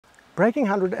Breaking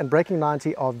 100 and breaking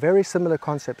 90 are very similar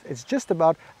concepts. It's just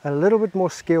about a little bit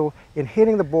more skill in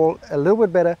hitting the ball a little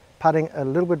bit better, putting a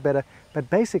little bit better, but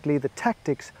basically the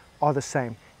tactics are the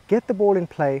same. Get the ball in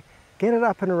play, get it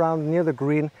up and around near the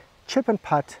green, chip and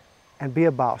putt, and be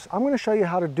a boss. I'm going to show you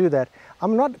how to do that.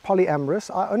 I'm not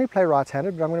polyamorous, I only play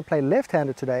right-handed, but I'm going to play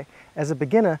left-handed today as a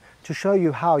beginner to show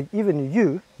you how even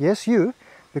you, yes you,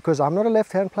 because I'm not a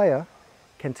left-hand player,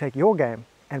 can take your game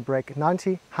and break 90,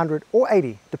 100 or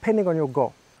 80, depending on your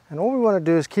goal. And all we want to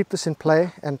do is keep this in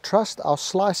play and trust our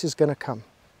slice is going to come.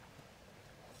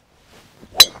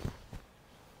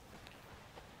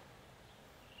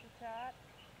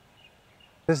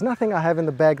 There's nothing I have in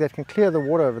the bag that can clear the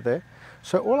water over there.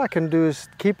 So all I can do is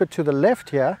keep it to the left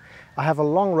here. I have a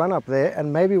long run up there,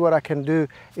 and maybe what I can do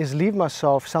is leave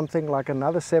myself something like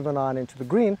another 7-iron into the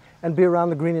green and be around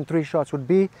the green in 3 shots. Would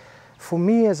be, for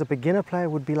me as a beginner player,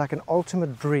 would be like an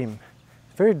ultimate dream.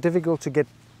 It's very difficult to get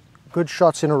good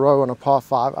shots in a row on a par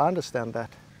 5. I understand that.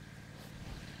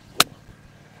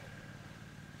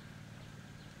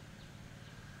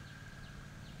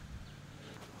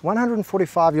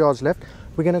 "145 yards left.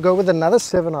 We're going to go with another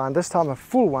 7-iron, this time a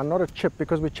full one, not a chip,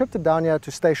 because we chipped it down here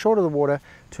to stay short of the water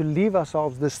to leave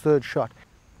ourselves this 3rd shot.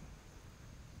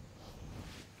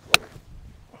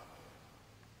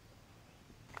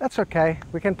 That's okay,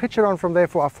 we can pitch it on from there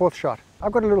for our 4th shot.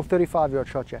 I've got a little 35-yard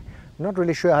shot here. I'm not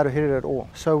really sure how to hit it at all.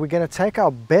 So we're going to take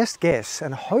our best guess,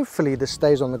 and hopefully this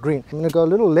stays on the green. I'm going to go a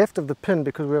little left of the pin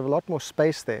because we have a lot more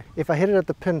space there. If I hit it at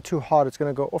the pin too hard, it's going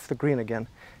to go off the green again.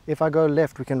 If I go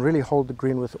left, we can really hold the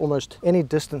green with almost any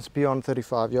distance beyond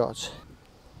 35 yards.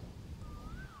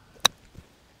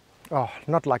 Oh,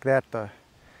 not like that though.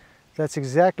 That's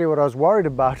exactly what I was worried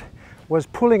about, was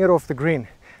pulling it off the green.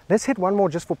 Let's hit one more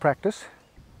just for practice.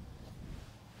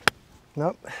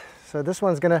 Nope. So this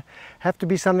one's going to have to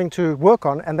be something to work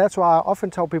on, and that's why I often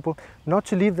tell people not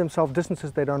to leave themselves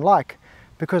distances they don't like,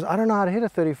 because I don't know how to hit a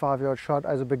 35-yard shot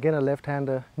as a beginner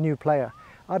left-hander new player.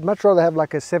 I'd much rather have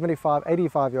like a 75,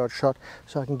 85-yard shot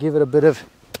so I can give it a bit of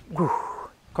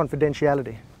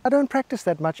confidentiality. I don't practice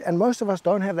that much, and most of us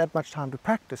don't have that much time to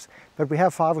practice, but we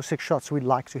have 5 or 6 shots we'd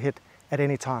like to hit at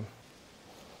any time.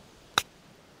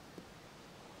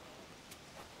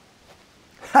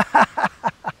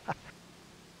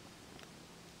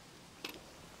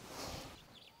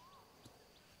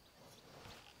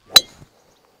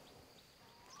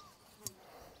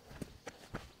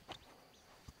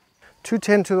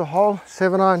 .210 to the hole,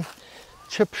 7-iron,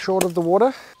 chip short of the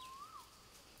water.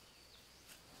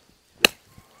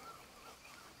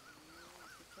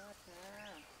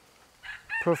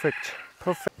 Perfect,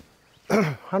 perfect.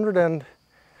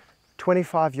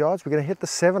 125 yards, we're going to hit the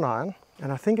 7-iron,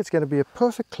 and I think it's going to be a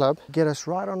perfect club to get us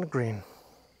right on the green.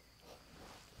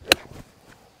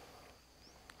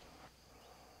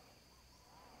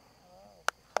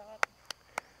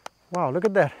 Wow, look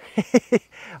at that.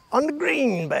 On the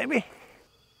green, baby.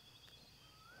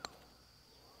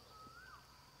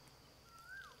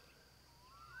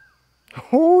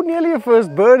 Oh, nearly a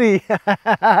first birdie.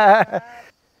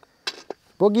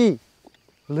 Boogie.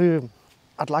 Loom.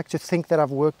 I'd like to think that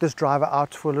I've worked this driver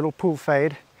out for a little pull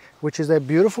fade, which is a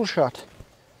beautiful shot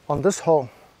on this hole.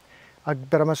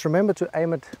 But I must remember to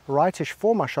aim it rightish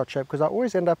for my shot shape, because I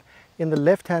always end up in the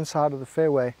left-hand side of the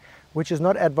fairway, which is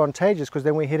not advantageous because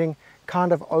then we're hitting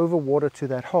kind of over water to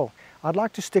that hole. I'd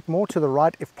like to stick more to the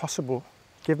right if possible,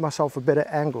 give myself a better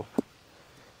angle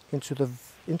into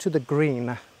the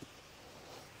green.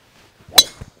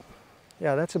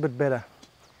 Yeah, that's a bit better.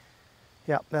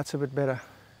 Yeah, that's a bit better.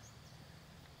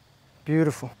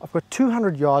 Beautiful. I've got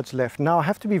 200 yards left. Now I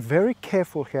have to be very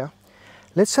careful here.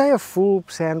 Let's say a full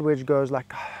sand wedge goes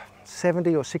like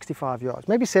 70 or 65 yards,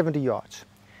 maybe 70 yards.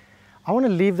 I want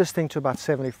to leave this thing to about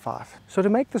 75. So to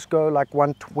make this go like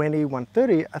 120,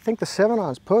 130, I think the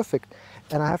 7-iron is perfect,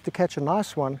 and I have to catch a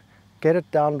nice one, get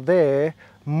it down there,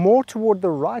 more toward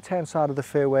the right-hand side of the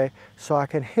fairway, so I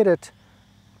can hit it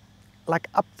like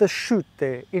up the chute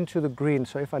there into the green.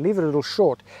 So if I leave it a little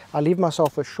short, I leave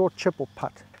myself a short chip or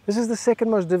putt. This is the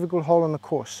second most difficult hole on the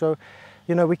course, so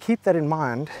you know, we keep that in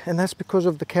mind, and that's because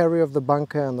of the carry of the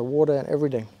bunker and the water and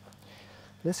everything.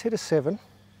 Let's hit a 7.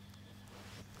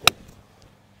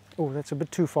 Oh, that's a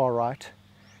bit too far right.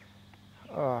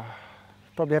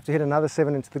 Probably have to hit another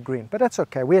 7 into the green, but that's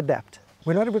okay, we adapt.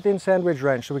 We're not within sand wedge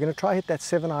range, so we're going to try hit that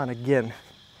 7-iron again.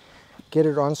 Get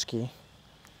it on ski.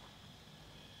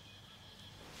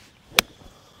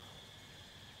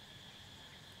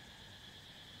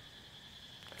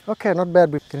 Okay, not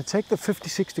bad. We're going to take the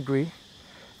 56 degree,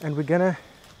 and we're going to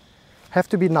have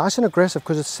to be nice and aggressive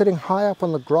because it's sitting high up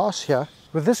on the grass here.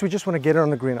 With this, we just want to get it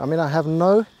on the green. I mean, I have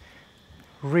no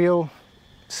real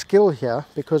skill here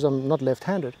because I'm not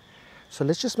left-handed. So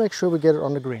let's just make sure we get it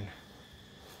on the green.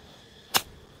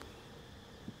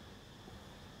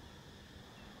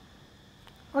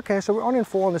 Okay, so we're on in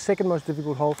 4 on the second most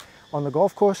difficult hole on the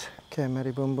golf course. Okay,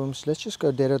 Matty Boom Booms, let's just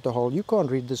go dead at the hole. You can't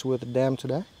read this worth a damn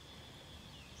today.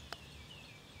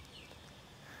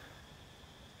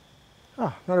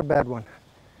 Oh, not a bad one.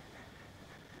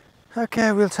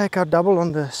 Okay, we'll take our double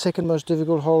on the second most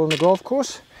difficult hole on the golf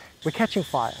course. We're catching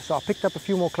fire, so I picked up a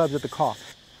few more clubs at the car.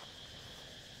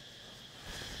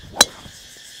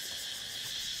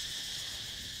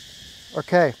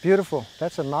 Okay, beautiful.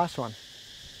 That's a nice one.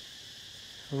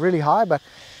 Really high, but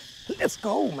let's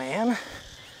go, man.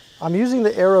 I'm using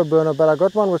the aero burner, but I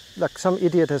got one with, like, some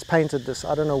idiot has painted this.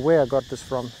 I don't know where I got this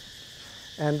from.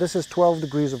 And this is 12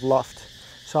 degrees of loft.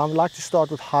 So I'd like to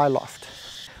start with high loft.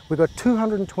 We've got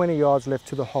 220 yards left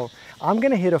to the hole. I'm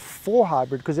going to hit a 4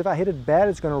 hybrid because if I hit it bad,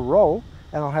 it's going to roll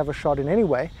and I'll have a shot in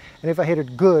anyway. And if I hit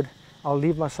it good, I'll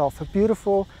leave myself a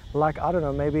beautiful, like, I don't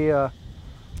know, maybe a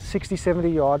 60, 70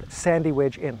 yard sandy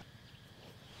wedge in.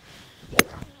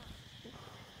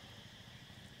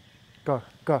 Go,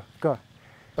 go, go.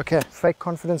 Okay, fake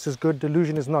confidence is good,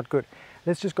 delusion is not good.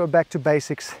 Let's just go back to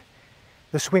basics.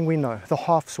 The swing we know, the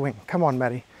half swing. Come on,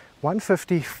 Matty.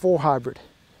 150, 4 hybrid.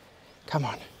 Come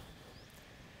on.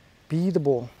 Be the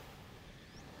ball.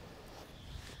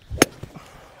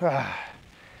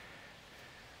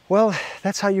 Well,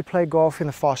 that's how you play golf in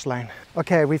the fast lane.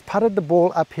 Okay, we've putted the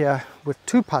ball up here with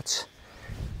 2 putts.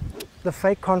 The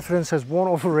fake confidence has worn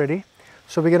off already.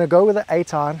 So we're going to go with an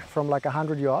 8-iron from like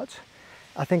 100 yards.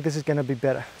 I think this is going to be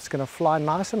better. It's going to fly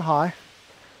nice and high.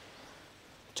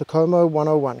 Tacoma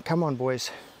 101. Come on,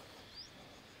 boys.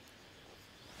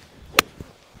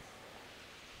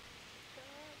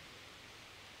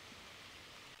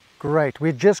 Great.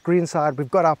 We're just greenside.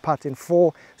 We've got our putt in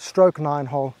 4 stroke 9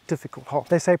 hole, difficult hole.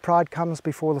 They say pride comes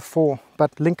before the fall,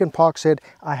 but Lincoln Park said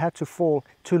I had to fall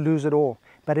to lose it all.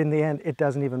 But in the end, it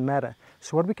doesn't even matter.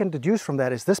 So what we can deduce from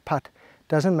that is this putt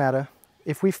doesn't matter.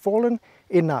 If we've fallen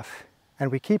enough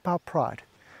and we keep our pride,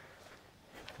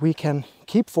 we can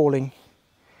keep falling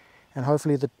and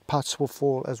hopefully the putts will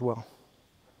fall as well.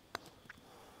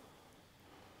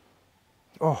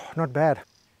 Oh, not bad.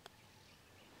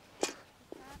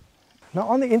 Now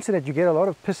on the internet you get a lot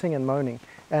of pissing and moaning,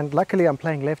 and luckily I'm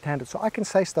playing left-handed so I can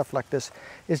say stuff like this,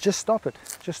 is just stop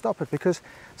it, because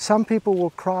some people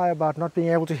will cry about not being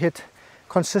able to hit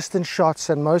consistent shots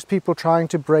and most people trying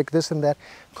to break this and that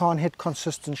can't hit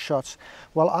consistent shots.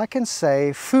 Well, I can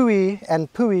say phooey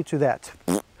and pooey to that,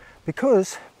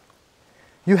 because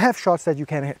you have shots that you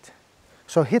can hit,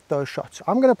 so hit those shots.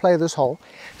 I'm going to play this hole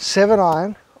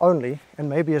 7-iron only and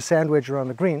maybe a sand wedge around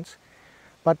the greens,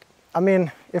 but I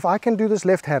mean, if I can do this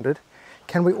left-handed,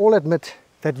 can we all admit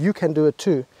that you can do it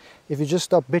too if you just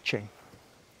stop bitching?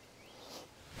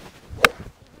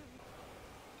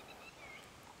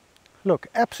 Look,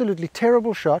 absolutely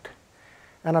terrible shot,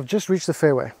 and I've just reached the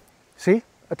fairway. See?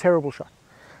 A terrible shot.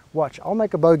 Watch, I'll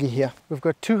make a bogey here. We've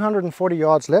got 240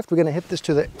 yards left. We're going to hit this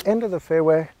to the end of the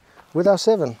fairway with our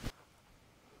 7.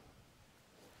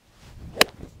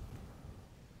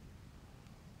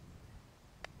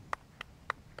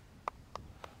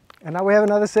 And now we have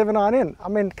another 7-iron in. I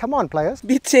mean, come on, players.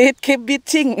 Beat it, keep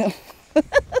beating.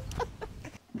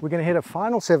 We're going to hit a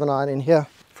final 7-iron in here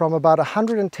from about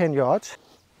 110 yards.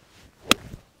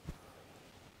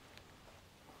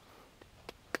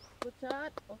 Good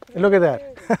shot. Okay. Look at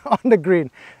that, on the green.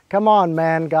 Come on,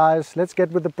 man, guys. Let's get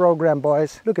with the program,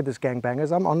 boys. Look at this,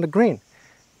 gangbangers. I'm on the green.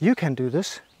 You can do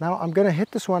this. Now I'm going to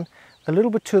hit this one a little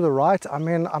bit to the right. I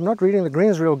mean, I'm not reading the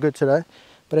greens real good today.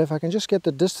 But if I can just get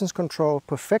the distance control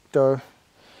perfecto,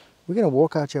 we're going to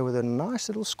walk out here with a nice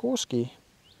little score ski.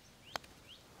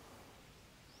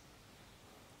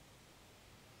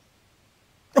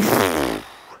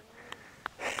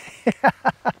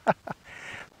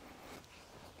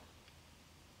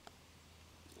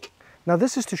 Now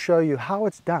this is to show you how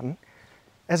it's done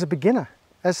as a beginner,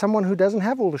 as someone who doesn't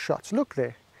have all the shots. Look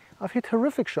there. I've hit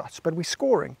horrific shots, but we're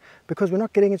scoring because we're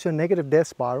not getting into a negative death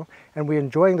spiral, and we're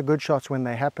enjoying the good shots when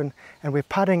they happen, and we're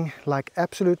putting like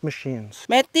absolute machines.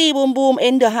 Matty Boom Boom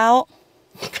in the house.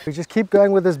 We just keep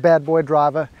going with this bad boy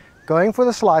driver, going for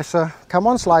the slicer. Come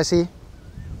on, Slicey.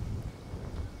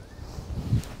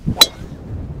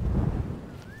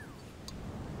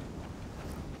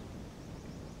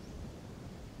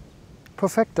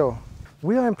 Perfecto.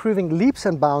 We are improving leaps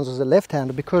and bounds as a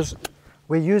left-hander because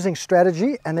we're using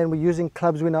strategy and then we're using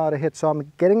clubs we know how to hit. So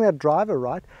I'm getting that driver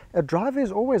right. A driver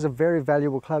is always a very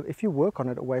valuable club if you work on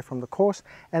it away from the course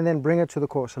and then bring it to the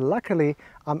course. Luckily,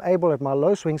 I'm able at my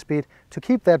low swing speed to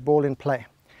keep that ball in play.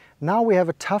 Now we have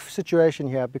a tough situation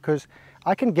here because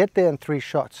I can get there in 3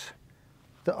 shots.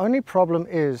 The only problem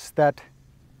is that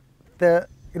the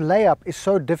layup is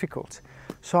so difficult.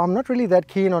 So I'm not really that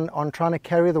keen on trying to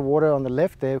carry the water on the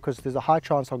left there because there's a high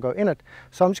chance I'll go in it.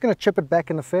 So I'm just going to chip it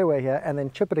back in the fairway here and then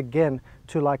chip it again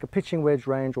to like a pitching wedge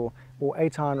range or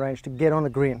 8-iron range to get on the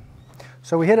green.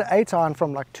 So we hit an 8-iron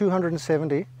from like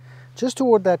 270 just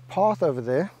toward that path over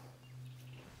there.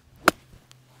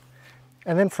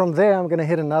 And then from there I'm going to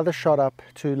hit another shot up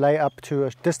to lay up to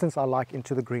a distance I like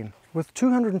into the green. With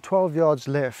 212 yards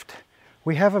left,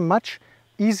 we have a much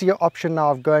easier option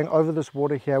now of going over this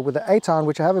water here with the 8-iron,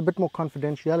 which I have a bit more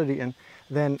confidentiality in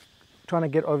than trying to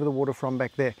get over the water from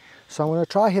back there. So I'm going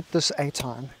to try hit this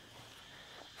 8-iron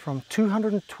from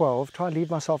 212, try leave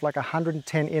myself like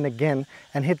 110 in again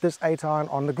and hit this 8-iron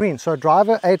on the green. So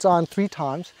driver 8-iron 3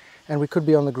 times and we could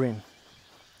be on the green.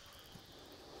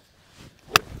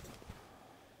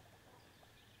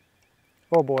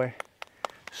 Oh boy,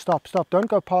 stop, don't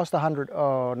go past 100,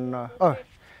 oh no, oh.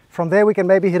 From there we can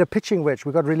maybe hit a pitching wedge.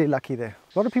 We got really lucky there.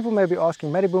 A lot of people may be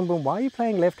asking, Matty Boom Boom, why are you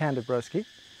playing left-handed, broski?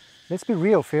 Let's be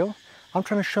real, Phil. I'm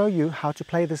trying to show you how to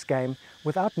play this game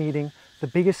without needing the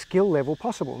biggest skill level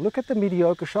possible. Look at the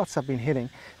mediocre shots I've been hitting.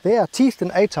 They are teethed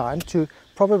in 8-iron to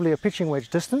probably a pitching wedge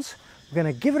distance. We're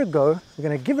going to give it a go. We're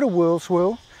going to give it a whirl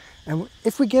swirl. And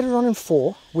if we get it on in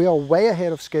 4, we are way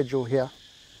ahead of schedule here.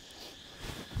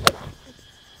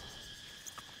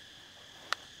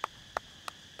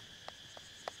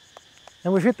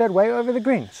 And we've hit that way over the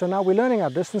green. So now we're learning our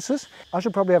distances. I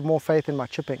should probably have more faith in my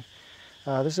chipping.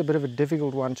 This is a bit of a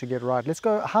difficult one to get right. Let's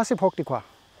go Hasip Hoktikwa.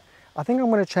 I think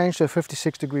I'm going to change to a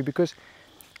 56 degree because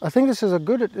I think this is a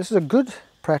good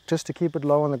practice to keep it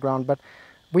low on the ground. But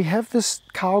we have this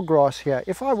cow grass here.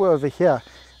 If I were over here,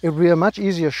 it would be a much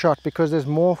easier shot because there's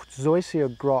more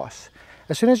zoysia grass.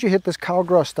 As soon as you hit this cow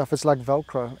grass stuff, it's like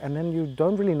Velcro, and then you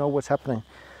don't really know what's happening.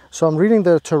 So I'm reading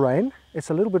the terrain. It's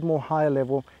a little bit more higher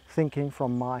level thinking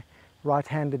from my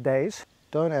right-handed days.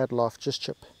 Don't add loft, just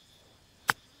chip.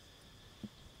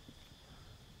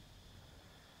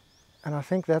 And I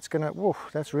think that's gonna, whoa,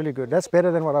 that's really good. That's better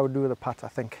than what I would do with a putt, I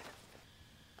think.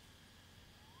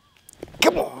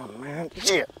 Come on, man,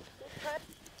 yeah.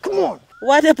 Come on.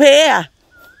 What the pair?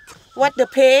 What the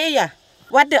pair?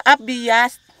 What the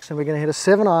upbeat? So we're gonna hit a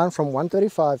 7-iron from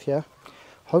 135 here.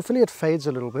 Hopefully it fades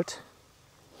a little bit.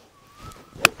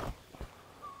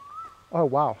 Oh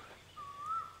wow,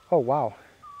 oh wow,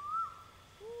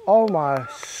 oh my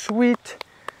sweet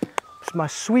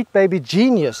baby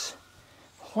genius,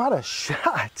 what a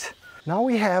shot. Now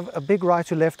we have a big right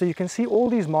to lefter. You can see all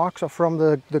these marks are from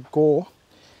the gore,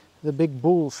 the big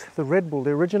bulls, the Red Bull,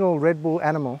 the original Red Bull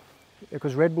animal,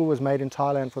 because Red Bull was made in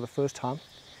Thailand for the first time,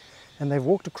 and they've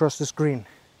walked across this green,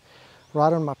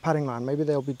 right on my putting line. Maybe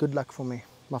they'll be good luck for me.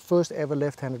 My first ever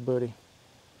left-handed birdie.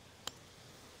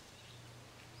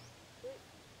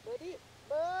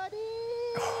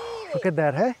 Look at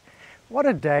that, hey? What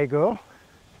a day, girl.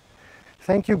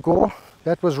 Thank you, Gore.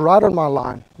 That was right on my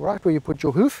line, right where you put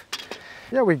your hoof.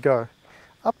 Here we go.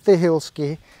 Up the hill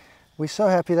ski. We're so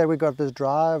happy that we got this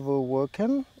driver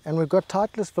working, and we've got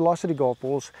Titleist Velocity golf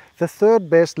balls, the 3rd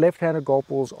best left-handed golf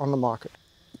balls on the market.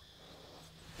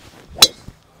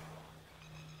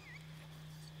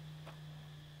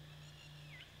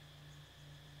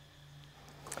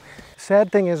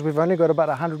 Sad thing is we've only got about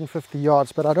 150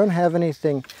 yards, but I don't have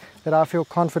anything that I feel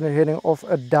confident hitting off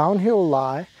a downhill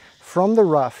lie from the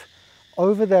rough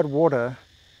over that water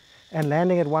and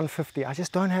landing at 150. I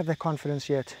just don't have that confidence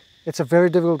yet. It's a very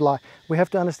difficult lie. We have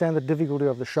to understand the difficulty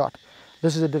of the shot.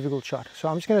 This is a difficult shot. So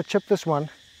I'm just going to chip this one,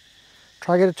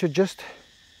 try get it to just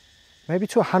maybe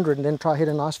to 100 and then try hit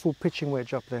a nice full pitching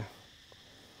wedge up there.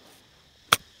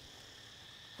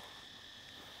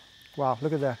 Wow,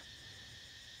 look at that.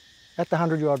 At the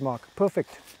 100-yard mark.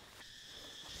 Perfect.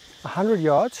 100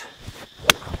 yards.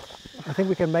 I think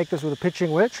we can make this with a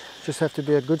pitching wedge. Just have to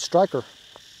be a good striker.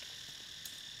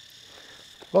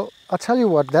 Well, I'll tell you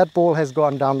what, that ball has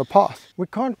gone down the path. We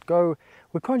can't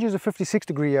use a 56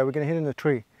 degree here. We're going to hit in the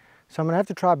tree. So I'm going to have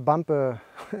to try bump an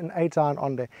 8-iron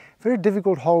on there. Very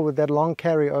difficult hole with that long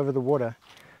carry over the water.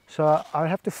 So I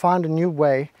have to find a new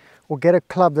way or get a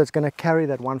club that's going to carry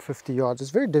that 150 yards.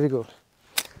 It's very difficult.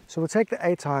 So we'll take the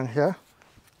 8-iron here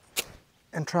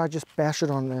and try just bash it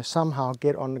on there, somehow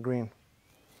get on the green.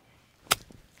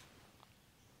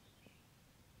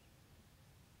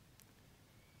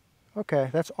 Okay,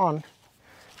 that's on,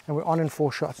 and we're on in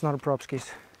 4 shots, not a prop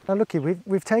skis. Now looky,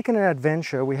 we've taken an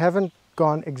adventure. We haven't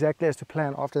gone exactly as to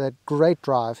plan after that great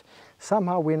drive.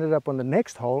 Somehow we ended up on the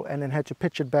next hole and then had to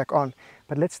pitch it back on.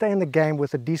 But let's stay in the game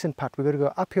with a decent putt. We've got to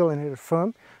go uphill and hit it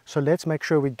firm. So let's make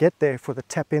sure we get there for the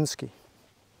tap-in ski.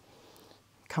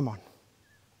 Come on.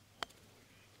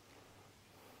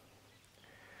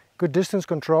 Good distance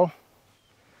control.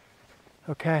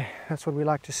 Okay, that's what we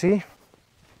like to see.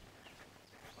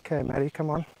 Okay, Maddie, come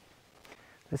on.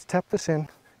 Let's tap this in.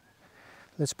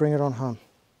 Let's bring it on home.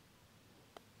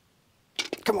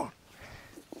 Come on.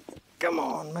 Come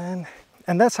on, man.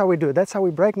 And that's how we do it. That's how we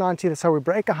break 90. That's how we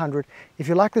break 100. If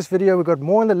you like this video, we've got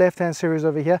more in the left-hand series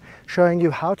over here showing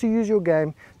you how to use your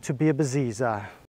game to be a baziza.